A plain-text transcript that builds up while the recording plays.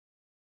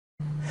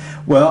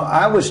Well,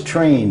 I was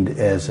trained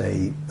as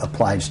a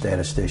applied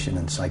statistician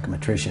and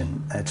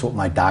psychometrician. That's what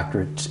my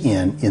doctorate's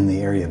in the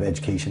area of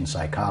education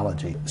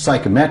psychology.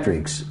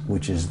 Psychometrics,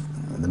 which is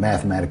the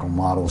mathematical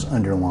models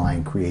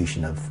underlying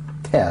creation of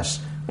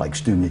tests, like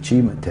student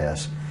achievement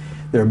tests,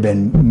 there have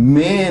been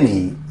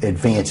many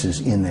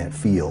advances in that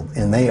field,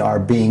 and they are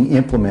being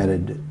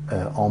implemented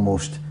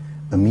almost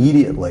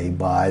immediately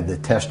by the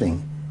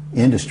testing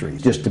industry.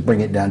 Just to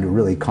bring it down to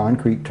really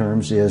concrete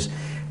terms is,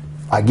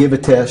 I give a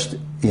test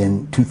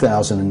in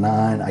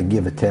 2009, I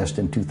give a test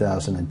in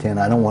 2010.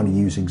 I don't want to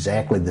use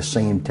exactly the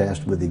same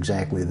test with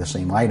exactly the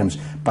same items,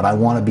 but I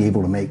want to be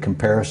able to make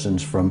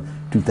comparisons from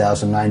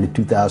 2009 to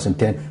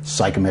 2010.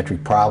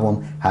 Psychometric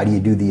problem, how do you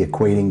do the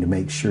equating to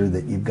make sure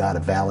that you've got a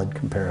valid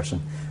comparison?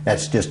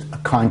 That's just a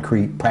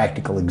concrete,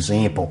 practical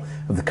example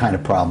of the kind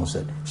of problems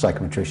that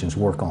psychometricians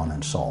work on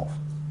and solve.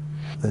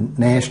 The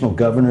National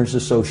Governors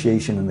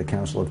Association and the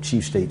Council of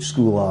Chief State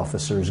School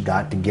Officers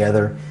got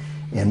together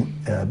and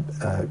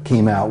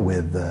came out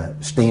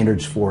with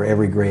standards for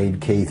every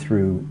grade K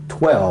through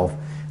 12,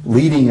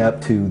 leading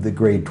up to the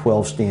grade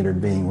 12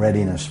 standard being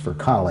readiness for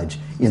college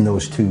in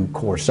those two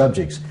core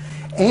subjects.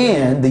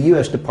 And the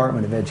U.S.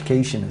 Department of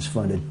Education has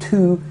funded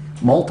 2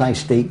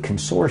 multi-state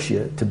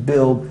consortia to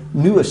build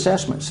new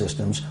assessment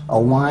systems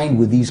aligned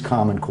with these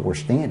common core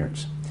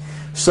standards.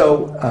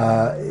 So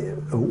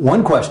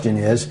one question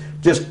is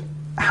just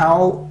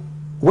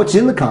what's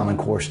in the Common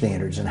Core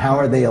standards, and how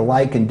are they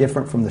alike and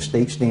different from the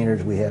state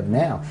standards we have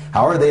now?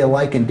 How are they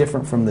alike and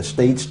different from the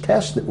state's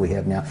tests that we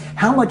have now?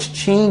 How much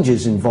change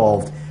is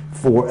involved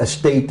for a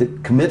state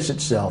that commits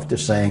itself to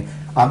saying,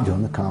 I'm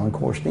doing the Common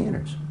Core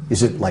standards?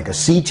 Is it like a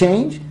sea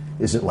change?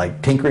 Is it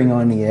like tinkering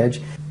on the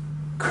edge?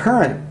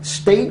 Current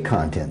state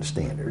content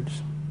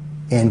standards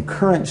and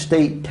current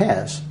state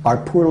tests are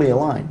poorly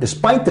aligned,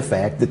 despite the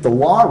fact that the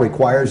law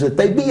requires that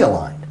they be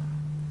aligned.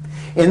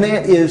 And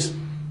that is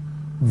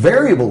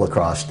variable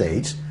across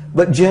states,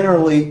 but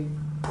generally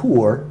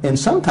poor, and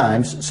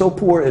sometimes so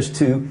poor as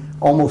to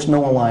almost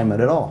no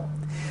alignment at all.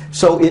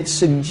 So it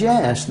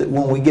suggests that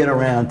when we get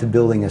around to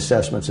building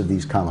assessments of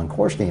these Common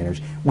Core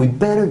standards, we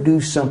better do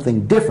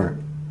something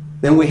different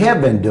than we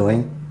have been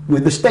doing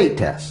with the state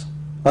tests.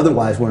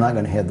 Otherwise, we're not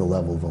going to have the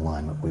level of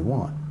alignment we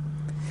want.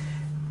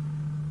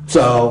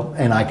 So,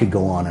 and I could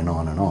go on and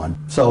on and on.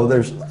 So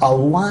there's a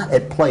lot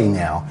at play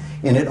now,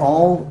 and it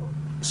all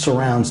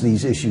surrounds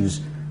these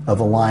issues of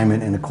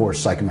alignment and, of course,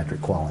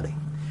 psychometric quality.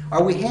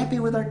 Are we happy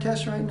with our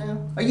tests right now?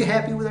 Are you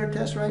happy with our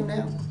tests right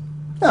now?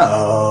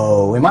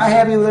 No. Am I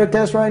happy with our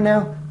tests right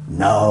now?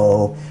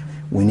 No.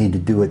 We need to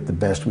do it the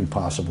best we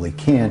possibly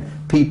can.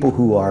 People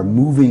who are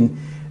moving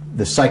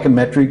the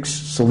psychometric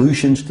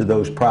solutions to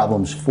those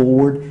problems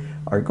forward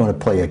are going to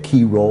play a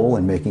key role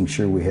in making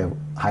sure we have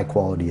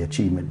high-quality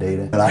achievement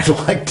data. And I'd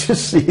like to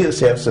see us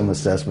have some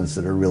assessments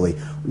that are really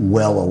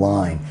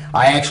well-aligned.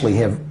 I actually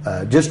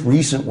have just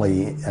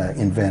recently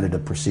invented a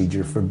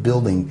procedure for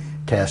building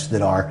tests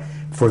that are,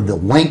 for the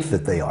length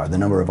that they are, the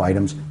number of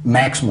items,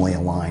 maximally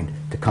aligned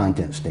to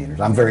content standards.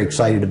 I'm very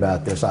excited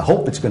about this. I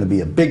hope it's going to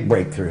be a big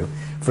breakthrough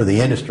for the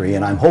industry,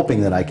 and I'm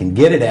hoping that I can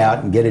get it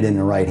out and get it in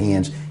the right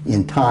hands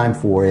in time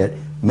for it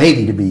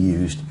maybe to be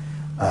used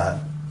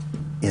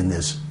in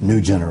this new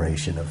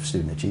generation of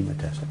student achievement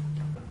testing.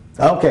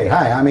 Okay,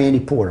 hi, I'm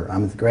Andy Porter.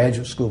 I'm at the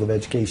Graduate School of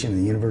Education at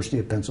the University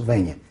of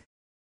Pennsylvania.